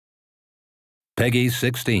Peggy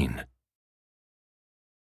 16.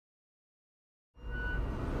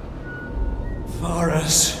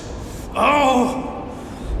 Varus! Oh!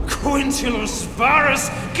 Quintulus Varus!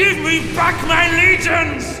 Give me back my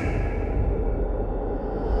legions!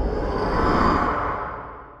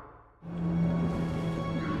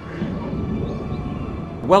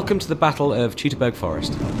 Welcome to the Battle of Teutoburg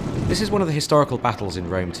Forest. This is one of the historical battles in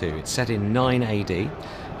Rome too. It's set in 9 AD,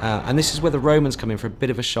 and this is where the Romans come in for a bit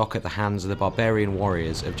of a shock at the hands of the barbarian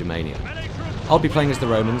warriors of Germania. I'll be playing as the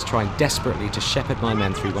Romans, trying desperately to shepherd my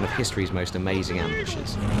men through one of history's most amazing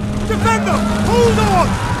ambushes. Defend them! Hold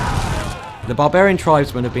on! The barbarian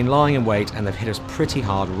tribesmen have been lying in wait and they've hit us pretty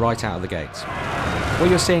hard right out of the gates. What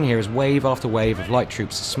you're seeing here is wave after wave of light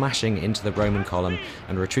troops smashing into the Roman column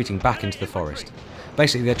and retreating back into the forest.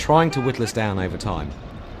 Basically, they're trying to whittle us down over time.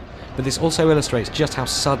 But this also illustrates just how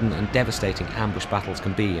sudden and devastating ambush battles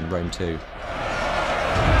can be in Rome too.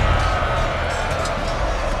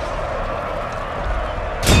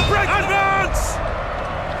 Advance!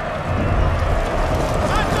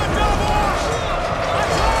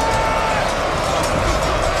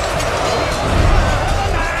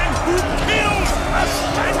 Man who kills a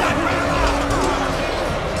standard!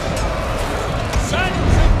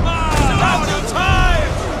 Sons of Mars! Out of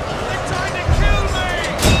time! They're trying to kill me!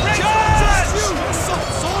 Charge!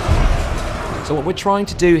 So what we're trying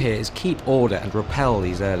to do here is keep order and repel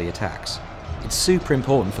these early attacks. It's super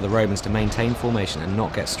important for the Romans to maintain formation and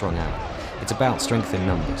not get strung out. It's about strength in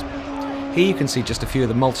numbers. Here you can see just a few of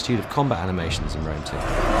the multitude of combat animations in Rome too.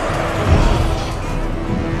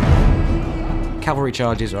 Cavalry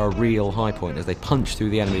charges are a real high point as they punch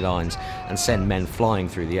through the enemy lines and send men flying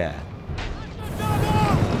through the air.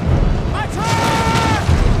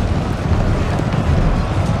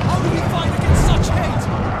 How do we fight against such hate?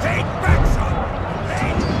 Hate back, son!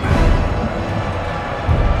 Hate back!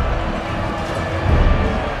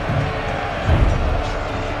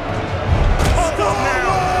 Stop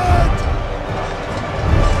now!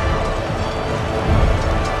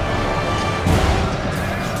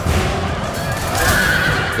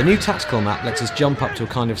 The new tactical map lets us jump up to a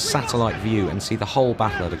kind of satellite view and see the whole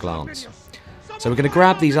battle at a glance. So we're going to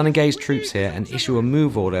grab these unengaged troops here and issue a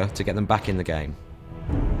move order to get them back in the game.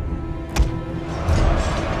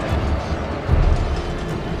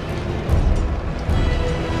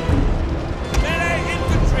 Melee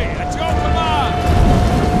infantry at your command!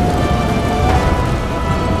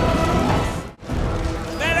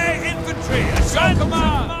 Melee infantry at your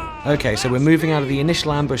command! Okay, so we're moving out of the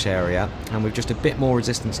initial ambush area and we've just a bit more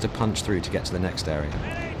resistance to punch through to get to the next area.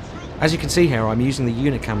 As you can see here, I'm using the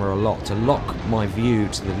unit camera a lot to lock my view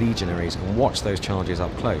to the legionaries and watch those charges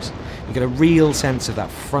up close. You get a real sense of that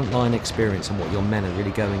frontline experience and what your men are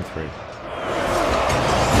really going through.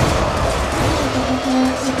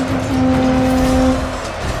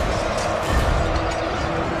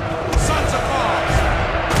 Sons of Mars!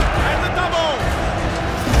 And the double!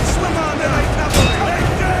 Swim on, melee cavalry!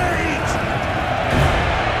 Engage!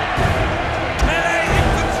 Melee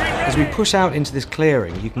infantry ready! As we push out into this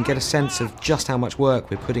clearing, you can get a sense of just how much work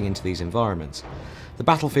we're putting into these environments. The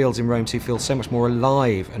battlefields in Rome 2 feel so much more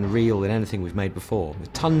alive and real than anything we've made before,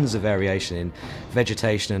 with tons of variation in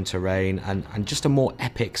vegetation and terrain and just a more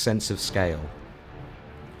epic sense of scale.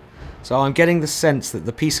 So I'm getting the sense that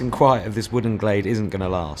the peace and quiet of this wooden glade isn't going to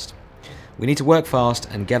last. We need to work fast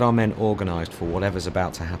and get our men organised for whatever's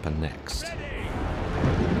about to happen next.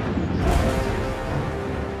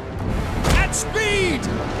 At speed!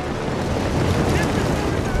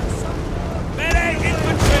 Melee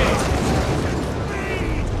infantry!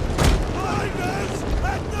 Speed! Tigers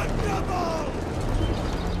at the double!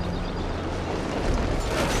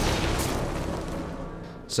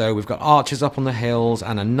 So we've got archers up on the hills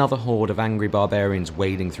and another horde of angry barbarians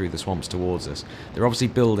wading through the swamps towards us. They're obviously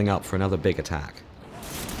building up for another big attack.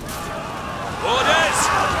 Orders!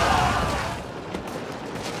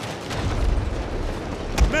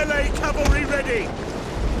 Melee cavalry ready!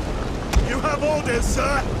 You have orders,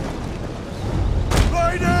 sir!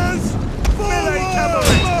 Riders! Melee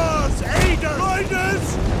cavalry! Mars, aid us!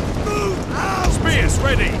 Riders! Move out! Spears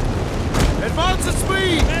ready! Advance at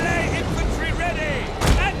speed! Melee infantry ready!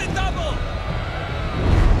 At the double!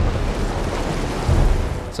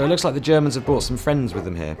 So it looks like the Germans have brought some friends with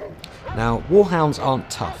them here. Now, warhounds aren't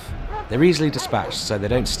tough. They're easily dispatched, so they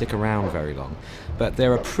don't stick around very long. But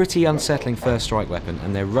they're a pretty unsettling first strike weapon,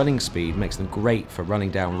 and their running speed makes them great for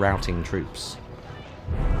running down routing troops.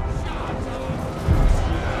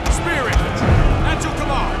 Spear infantry! At your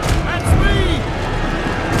command! At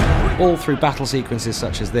speed! All through battle sequences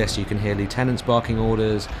such as this, you can hear lieutenants barking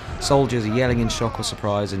orders, soldiers yelling in shock or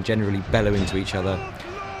surprise and generally bellowing to each other.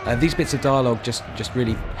 These bits of dialogue just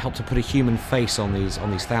really help to put a human face on these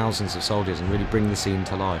thousands of soldiers and really bring the scene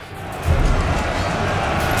to life.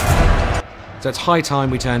 So it's high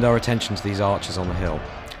time we turned our attention to these archers on the hill.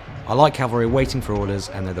 I like cavalry waiting for orders,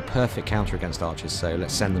 and they're the perfect counter against archers, so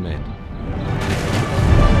let's send them in.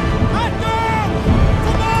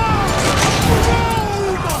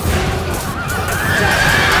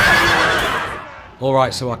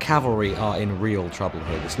 Alright, so our cavalry are in real trouble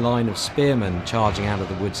here. This line of spearmen charging out of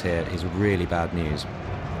the woods here is really bad news.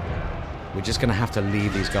 We're just going to have to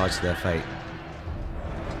leave these guys to their fate.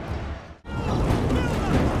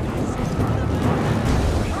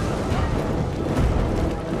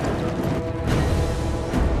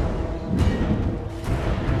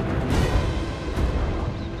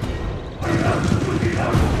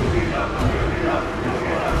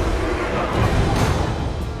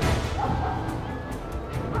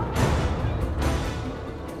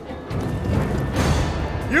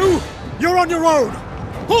 You're on your own!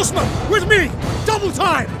 Horsemen, with me! Double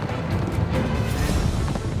time!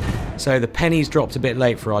 So the penny's dropped a bit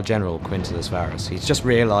late for our general, Quintus Varus. He's just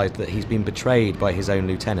realised that he's been betrayed by his own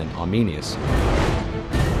lieutenant, Arminius.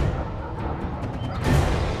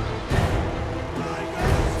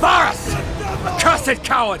 Varus! Accursed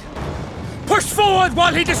coward! Push forward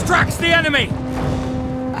while he distracts the enemy!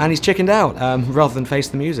 And he's chickened out, rather than face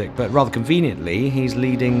the music, but rather conveniently, he's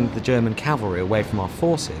leading the German cavalry away from our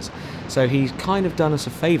forces. So he's kind of done us a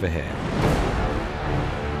favour here.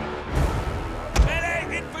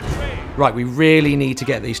 Right, we really need to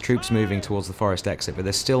get these troops moving towards the forest exit, but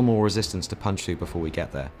there's still more resistance to punch through before we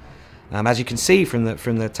get there. As you can see from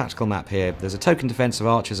the tactical map here, there's a token defence of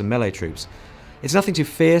archers and melee troops. It's nothing too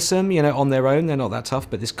fearsome, you know, on their own, they're not that tough,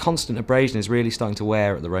 but this constant abrasion is really starting to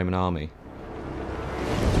wear at the Roman army.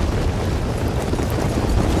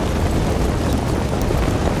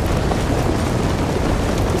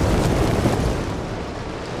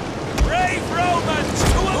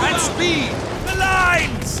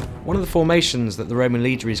 One of the formations that the Roman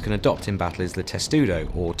legionaries can adopt in battle is the testudo,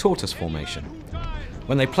 or tortoise formation.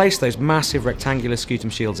 When they place those massive rectangular scutum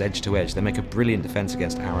shields edge to edge, they make a brilliant defence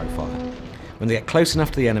against arrow fire. When they get close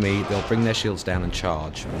enough to the enemy, they'll bring their shields down and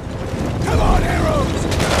charge. Come on, arrows!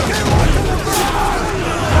 Get on to the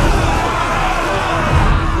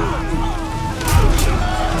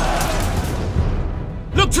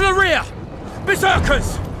front! Look to the rear!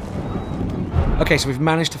 Berserkers! Okay, so we've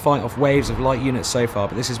managed to fight off waves of light units so far,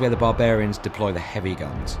 but this is where the barbarians deploy the heavy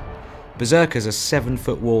guns. Berserkers are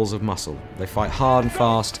 7-foot walls of muscle. They fight hard and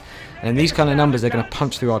fast, and in these kind of numbers they're going to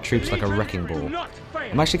punch through our troops like a wrecking ball.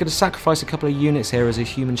 I'm actually going to sacrifice a couple of units here as a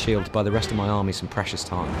human shield to buy the rest of my army some precious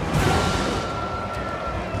time.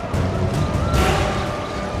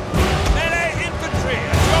 Melee infantry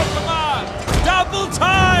at your command! Double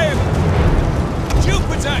time!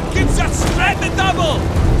 Jupiter gives us strength and double!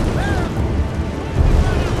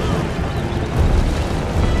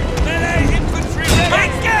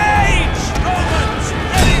 Engage! Romans,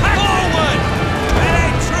 ready forward!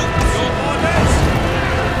 Melee troops, your orders!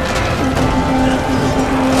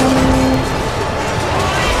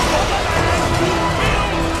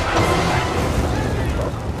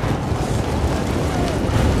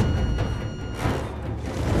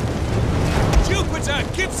 Jupiter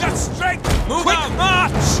gives us strength! Move Quick out.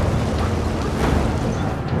 March!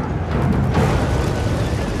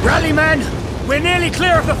 Rally, men! We're nearly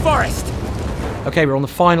clear of the forest! Okay, we're on the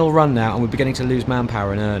final run now, and we're beginning to lose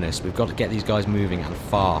manpower in earnest. We've got to get these guys moving, and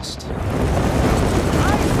fast.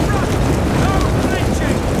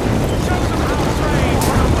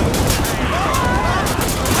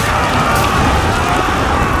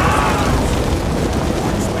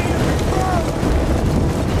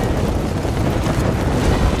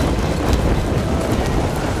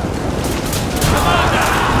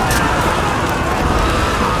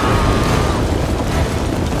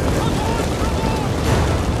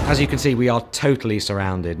 As you can see, we are totally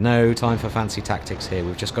surrounded. No time for fancy tactics here.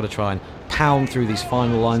 We've just got to try and pound through these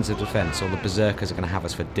final lines of defence, or the berserkers are going to have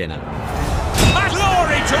us for dinner.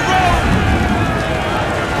 Glory to Rome!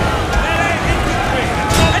 Melee infantry!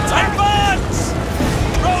 Advance!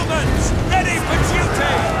 Romans, ready for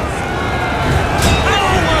duty!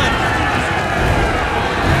 Forward!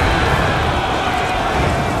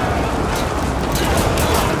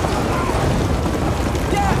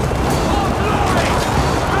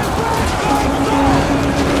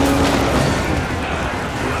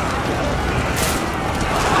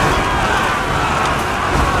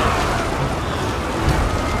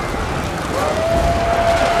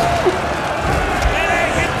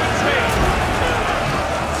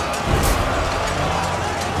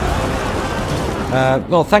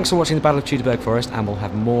 Well, thanks for watching the Battle of Teutoburg Forest, and we'll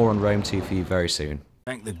have more on Rome 2 for you very soon.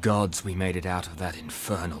 Thank the gods we made it out of that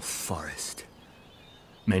infernal forest.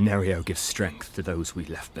 May Nerio give strength to those we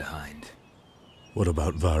left behind. What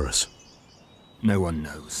about Varus? No one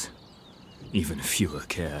knows. Even fewer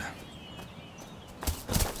care.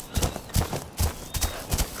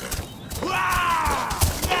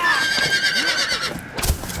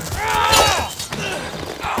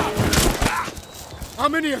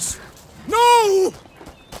 Arminius! No!